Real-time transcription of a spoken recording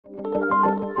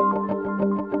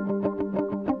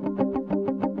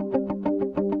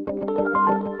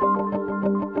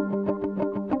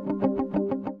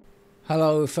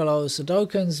fellow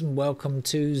Sudokans, and welcome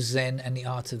to Zen and the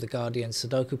Art of the Guardian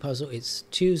Sudoku puzzle. It's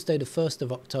Tuesday the 1st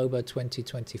of October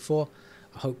 2024.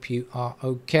 I hope you are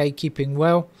okay, keeping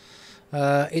well.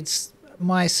 It's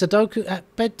my Sudoku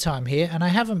at bedtime here, and I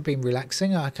haven't been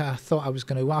relaxing like I thought I was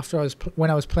going to.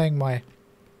 When I was playing my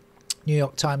New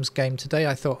York Times game today,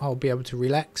 I thought I'll be able to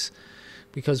relax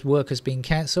because work has been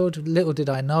cancelled. Little did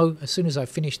I know, as soon as I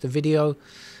finished the video,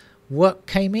 work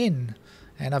came in,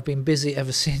 and I've been busy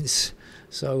ever since.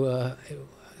 So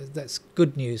that's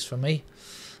good news for me.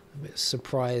 A bit of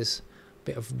surprise, a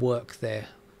bit of work there,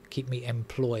 keep me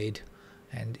employed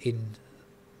and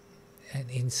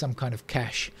in some kind of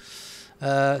cash.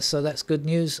 So that's good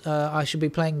news. I should be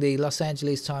playing the Los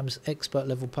Angeles Times expert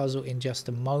level puzzle in just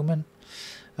a moment.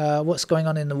 What's going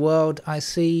on in the world? I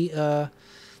see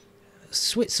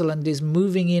Switzerland is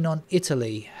moving in on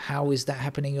Italy. How is that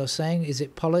happening, you're saying? Is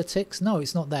it politics? No,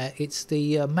 it's not that. It's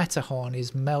the Matterhorn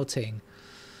is melting.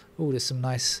 Oh, there's some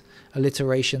nice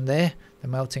alliteration there. The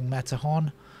melting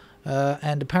Matterhorn.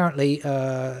 And apparently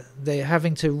they're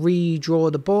having to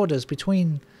redraw the borders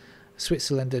between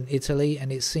Switzerland and Italy,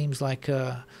 and it seems like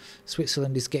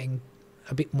Switzerland is getting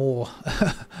a bit more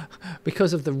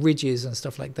because of the ridges and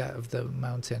stuff like that of the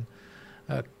mountain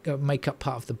make up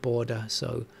part of the border,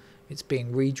 so it's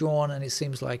being redrawn, and it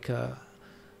seems like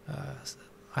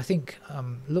I think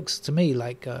looks to me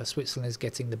like Switzerland is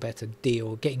getting the better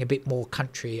deal, getting a bit more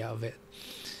country out of it.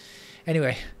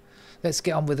 Anyway, let's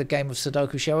get on with the game of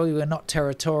Sudoku, shall we? We're not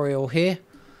territorial here.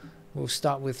 We'll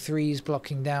start with 3s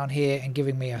blocking down here and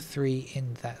giving me a 3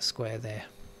 in that square there.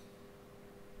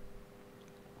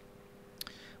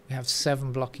 We have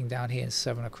 7 blocking down here and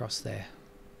 7 across there.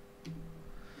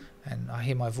 And I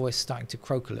hear my voice starting to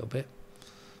croak a little bit.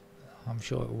 I'm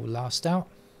sure it will last out.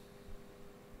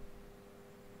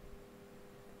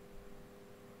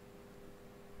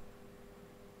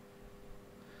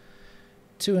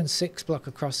 Two and 6 block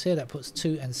across here. That puts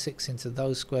 2 and 6 into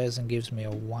those squares and gives me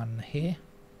a 1 here.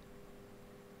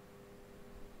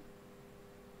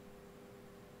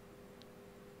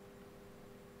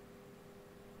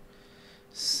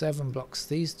 Seven blocks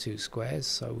these 2 squares,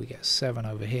 so we get 7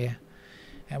 over here.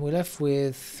 And we're left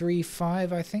with 3,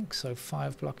 5, I think. So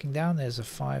 5 blocking down. There's a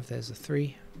 5, there's a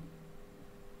 3.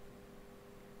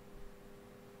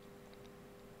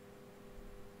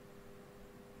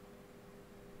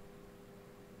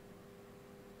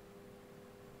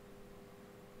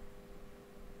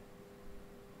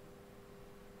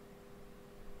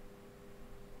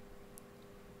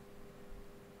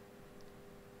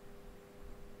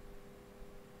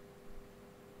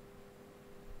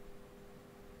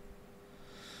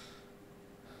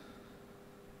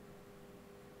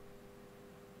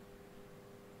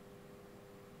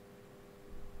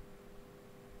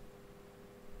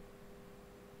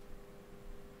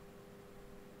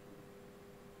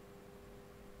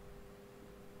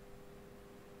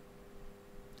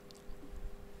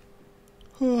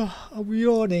 Oh, I'm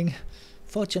yawning.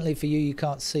 Fortunately for you, you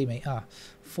can't see me.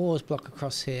 4s block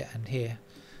across here and here.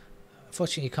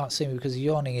 Fortunately, you can't see me because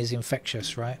yawning is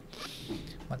infectious, right?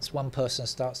 Once one person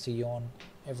starts to yawn,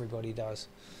 everybody does.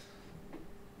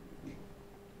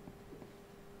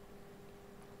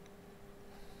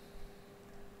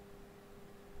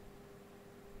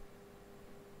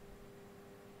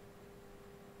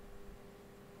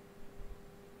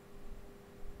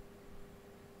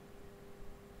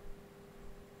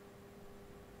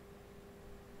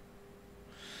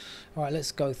 Alright,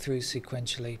 let's go through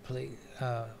sequentially, please,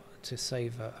 to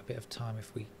save a bit of time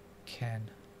if we can.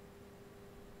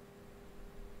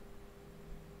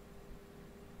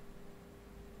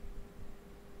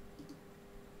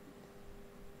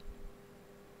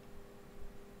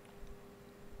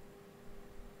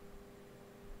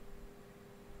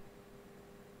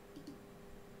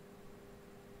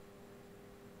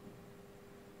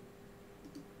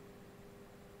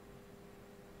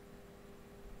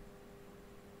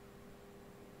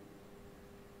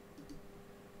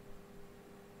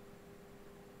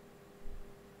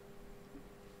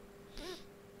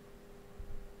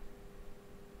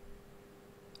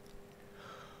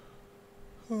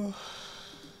 Oh.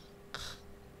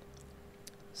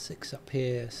 6 up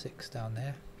here, 6 down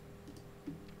there.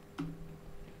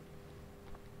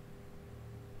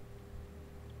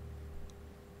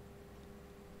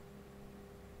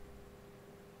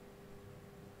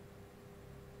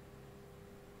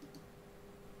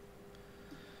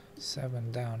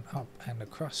 Seven down, up and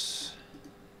across.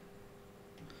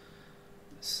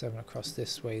 7 across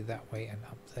this way, that way, and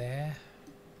up there.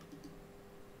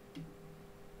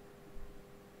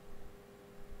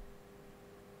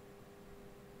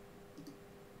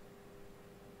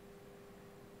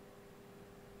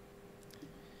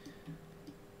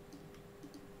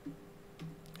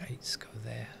 8s go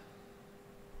there.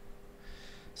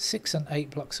 6 and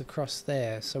 8 blocks across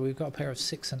there, so we've got a pair of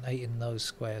 6 and 8 in those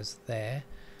squares there,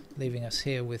 leaving us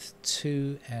here with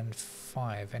 2 and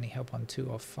 5. Any help on 2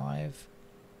 or 5?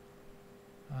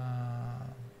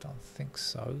 Don't think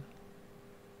so.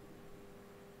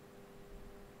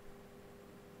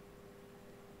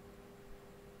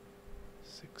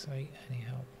 Six, 8, any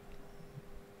help?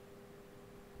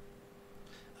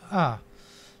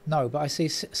 No, but I see,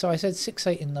 so I said 6,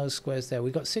 8 in those squares there.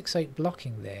 We've got 6, 8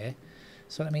 blocking there.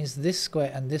 So that means this square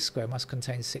and this square must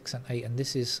contain 6 and 8, and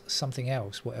this is something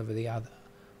else, whatever the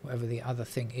other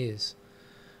thing is.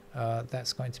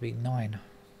 That's going to be 9.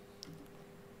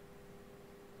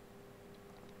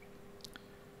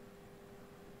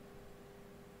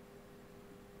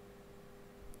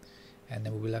 And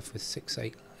then we'll be left with 6,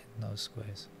 8 in those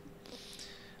squares.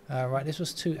 Right, this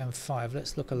was 2 and 5.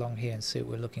 Let's look along here and see what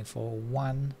we're looking for.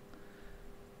 1,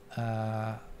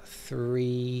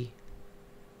 3,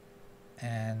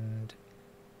 and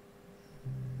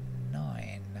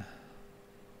 9.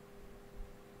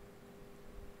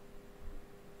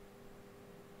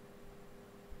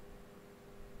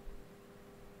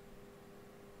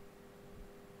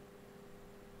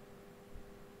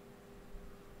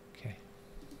 Okay.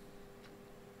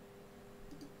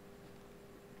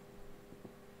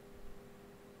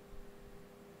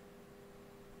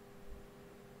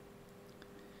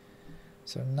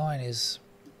 So 9 is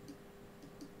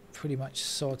pretty much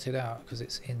sorted out because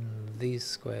it's in these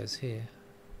squares here.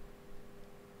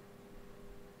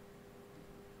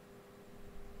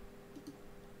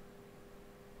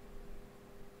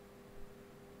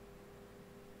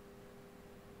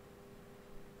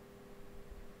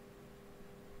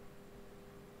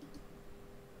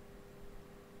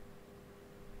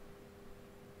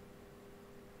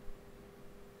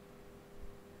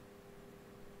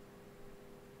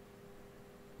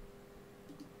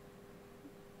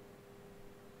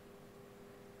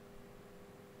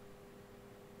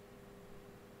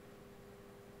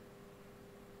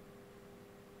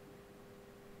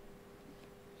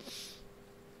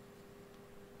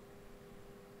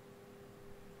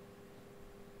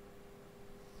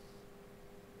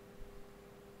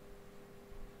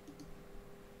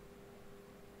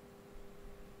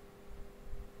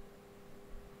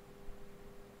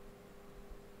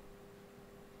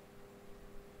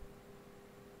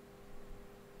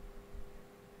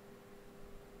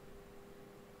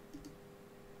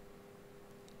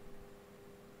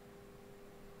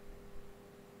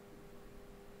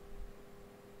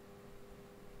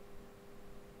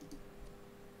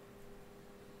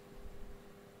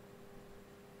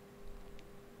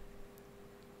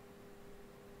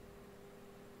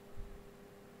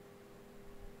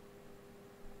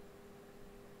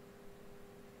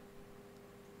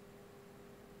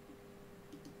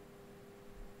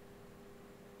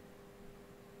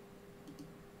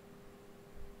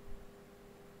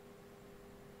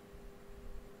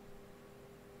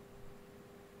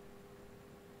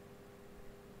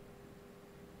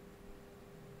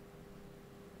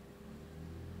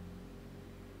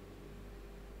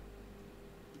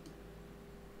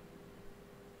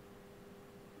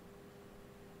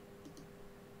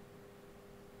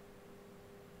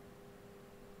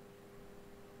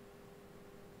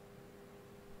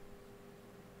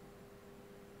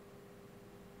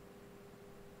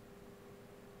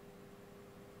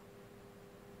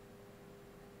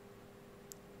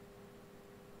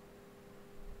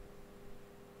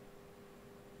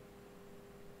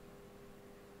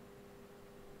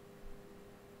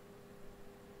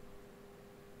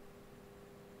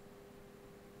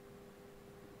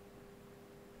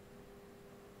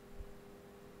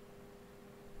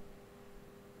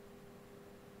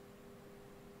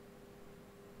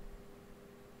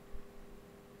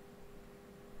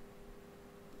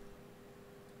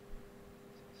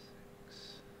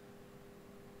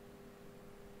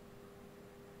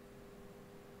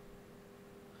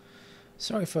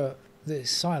 Sorry for the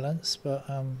silence, but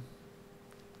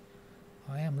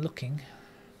I am looking.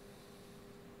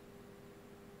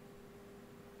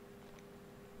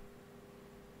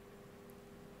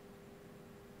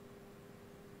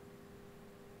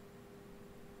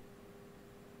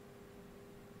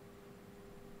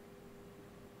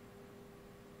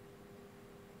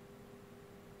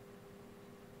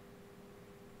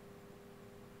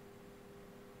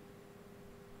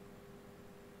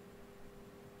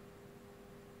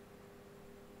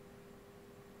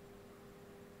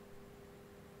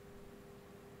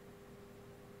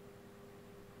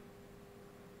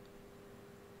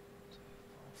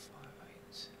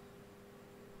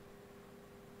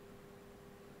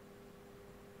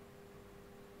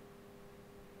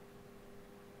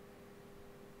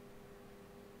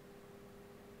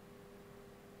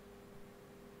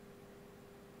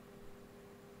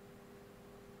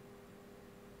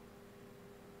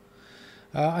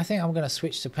 I think I'm going to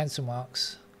switch to pencil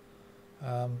marks.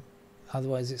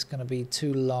 Otherwise it's going to be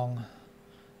too long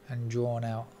and drawn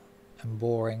out and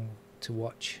boring to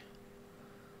watch.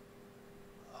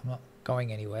 I'm not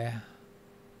going anywhere,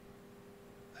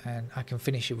 and I can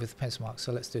finish it with pencil marks,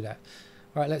 so let's do that.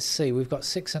 Right, let's see, we've got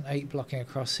 6 and 8 blocking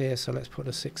across here, so let's put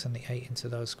the 6 and the 8 into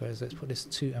those squares. Let's put this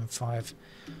 2 and 5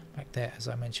 back there, as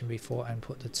I mentioned before, and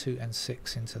put the 2 and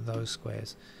 6 into those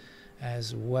squares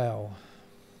as well.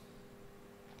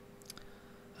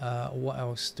 What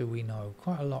else do we know?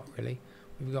 Quite a lot, really.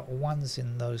 We've got 1s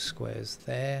in those squares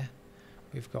there.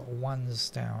 We've got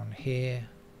 1s down here.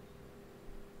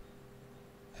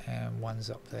 And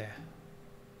 1s up there.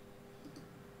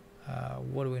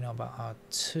 What do we know about our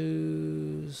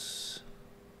 2s?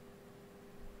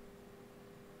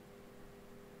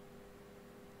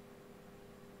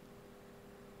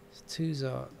 2s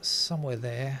are somewhere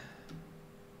there.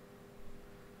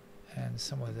 And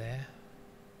somewhere there.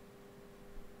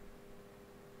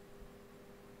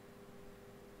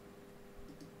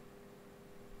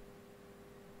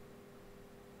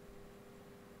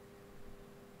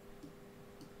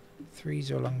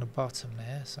 Threes are along the bottom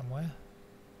there somewhere.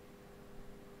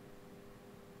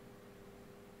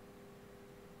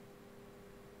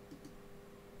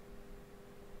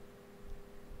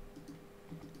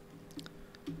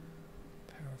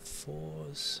 Pair of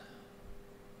 4s.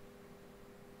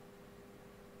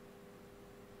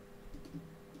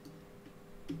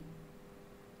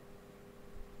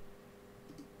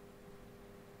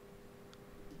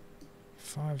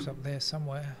 Fives up there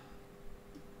somewhere.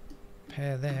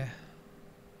 Pair there.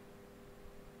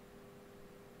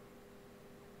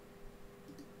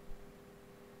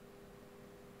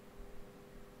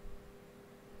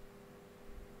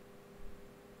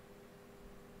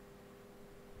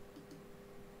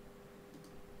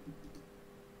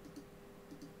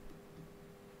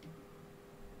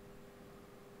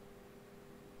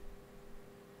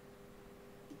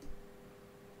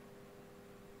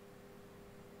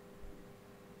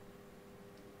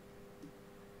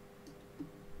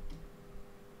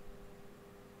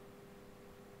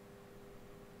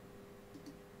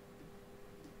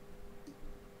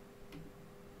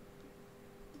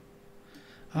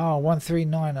 Oh, 1, 3,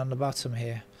 9 on the bottom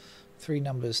here. 3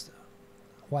 numbers,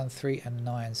 1, 3 and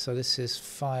 9. So this is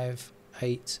 5,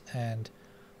 8 and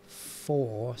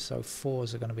 4. So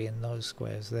 4s are going to be in those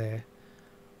squares there.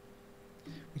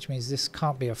 Which means this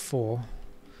can't be a 4.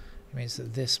 It means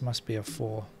that this must be a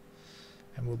 4.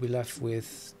 And we'll be left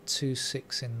with 2,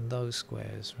 6 in those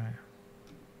squares, right?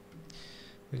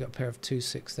 We've got a pair of 2,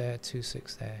 6 there, 2,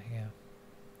 6 there, yeah.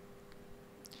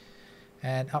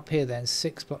 And up here then,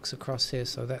 6 blocks across here,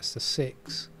 so that's the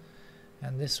 6.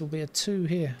 And this will be a 2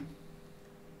 here.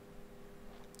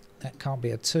 That can't be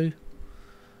a 2.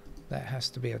 That has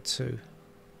to be a 2.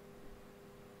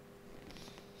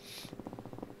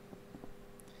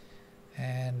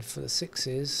 And for the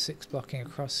 6s, 6 blocking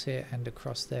across here and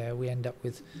across there, we end up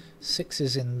with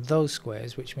 6s in those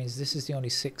squares, which means this is the only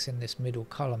 6 in this middle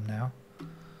column now.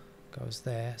 Goes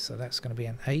there, so that's going to be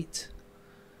an 8.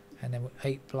 And then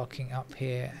 8 blocking up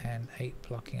here and 8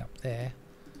 blocking up there.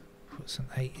 Puts an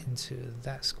 8 into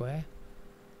that square.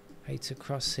 8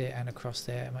 across here and across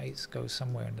there. My 8s go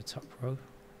somewhere in the top row.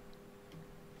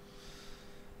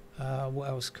 What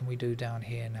else can we do down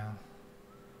here now?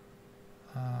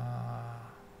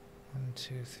 1,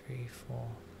 2, 3, 4,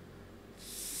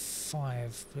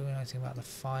 5. Do we know anything about the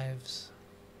 5s?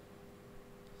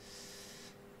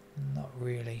 Not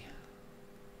really.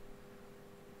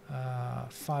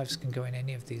 5s can go in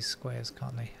any of these squares,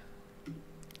 can't they?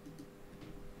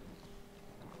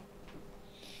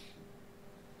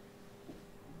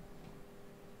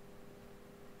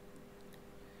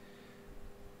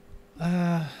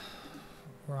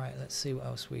 Right, let's see what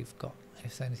else we've got.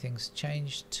 If anything's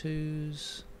changed.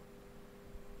 2s.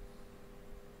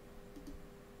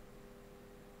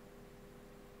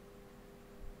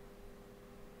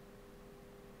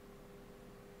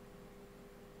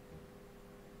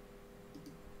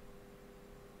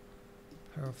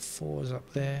 Pair of 4s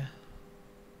up there.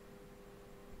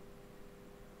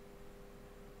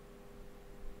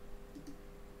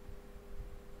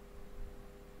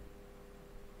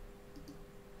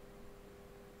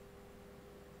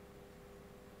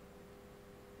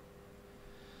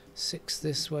 Six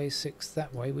this way, 6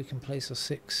 that way. We can place a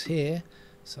 6 here.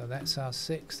 So that's our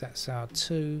 6, that's our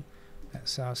 2,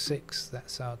 that's our 6,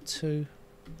 that's our 2.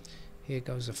 Here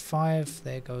goes a 5,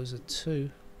 there goes a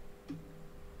 2.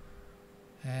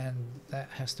 And that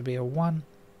has to be a 1.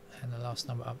 And the last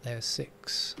number up there is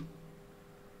 6.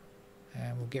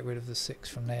 And we'll get rid of the 6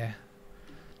 from there.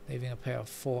 leaving a pair of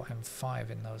 4 and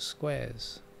 5 in those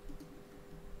squares.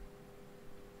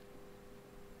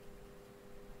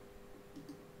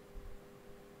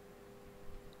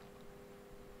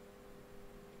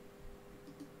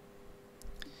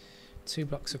 Two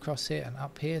blocks across here and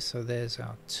up here, so there's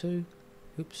our 2.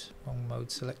 Oops, wrong mode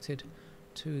selected.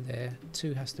 2 there,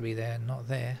 2 has to be there, not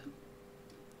there.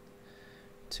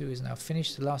 2 is now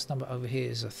finished. The last number over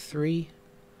here is a 3.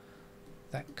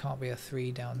 That can't be a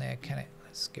 3 down there, can it?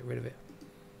 Let's get rid of it.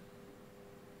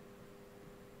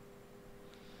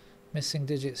 Missing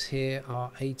digits here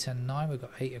are 8 and 9. We've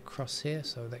got 8 across here,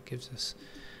 so that gives us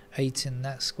 8 in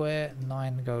that square.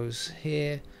 9 goes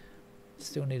here.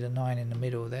 Still need a 9 in the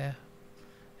middle there.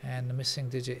 And the missing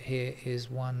digit here is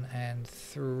 1 and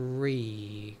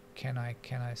 3. Can I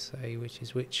say which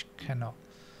is which? Cannot.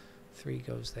 3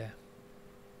 goes there.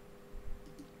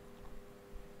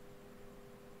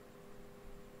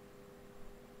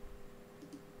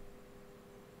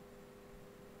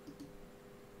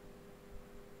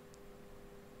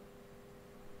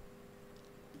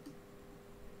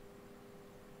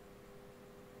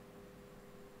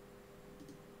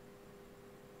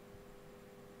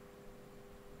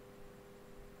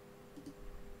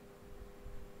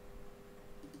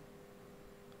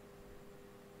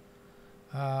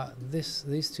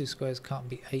 These two squares can't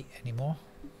be 8 anymore.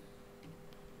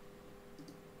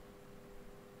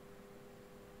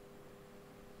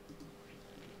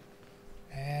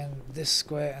 And this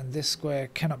square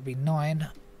cannot be 9.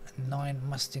 9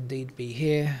 must indeed be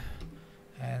here.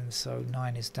 And so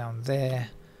 9 is down there.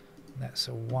 That's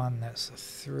a 1, that's a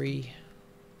 3.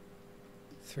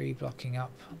 3 blocking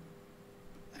up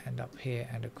and up here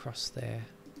and across there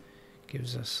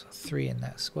gives us 3 in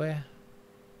that square.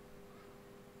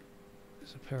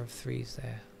 There's a pair of 3s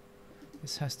there.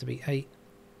 This has to be 8,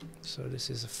 so this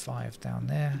is a 5 down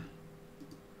there.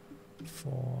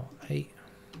 4, 8.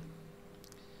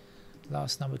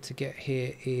 Last number to get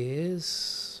here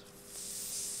is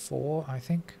 4, I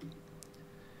think.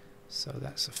 So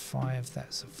that's a 5,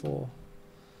 that's a 4,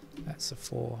 that's a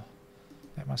 4.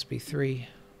 That must be 3.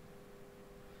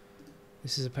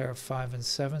 This is a pair of 5 and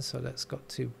 7, so that's got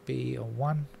to be a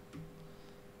 1.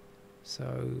 So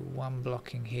 1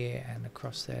 blocking here and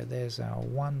across there. There's our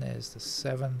 1, there's the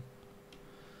 7.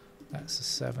 That's a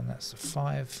 7, that's a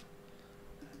 5.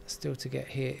 Still to get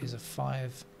here is a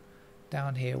 5.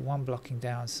 Down here, 1 blocking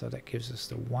down, so that gives us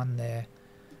the 1 there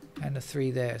and a 3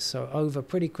 there. So over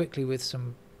pretty quickly with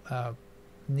some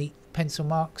neat pencil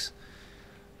marks.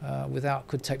 Without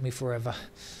could take me forever.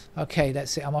 Okay,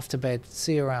 that's it. I'm off to bed.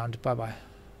 See you around. Bye bye.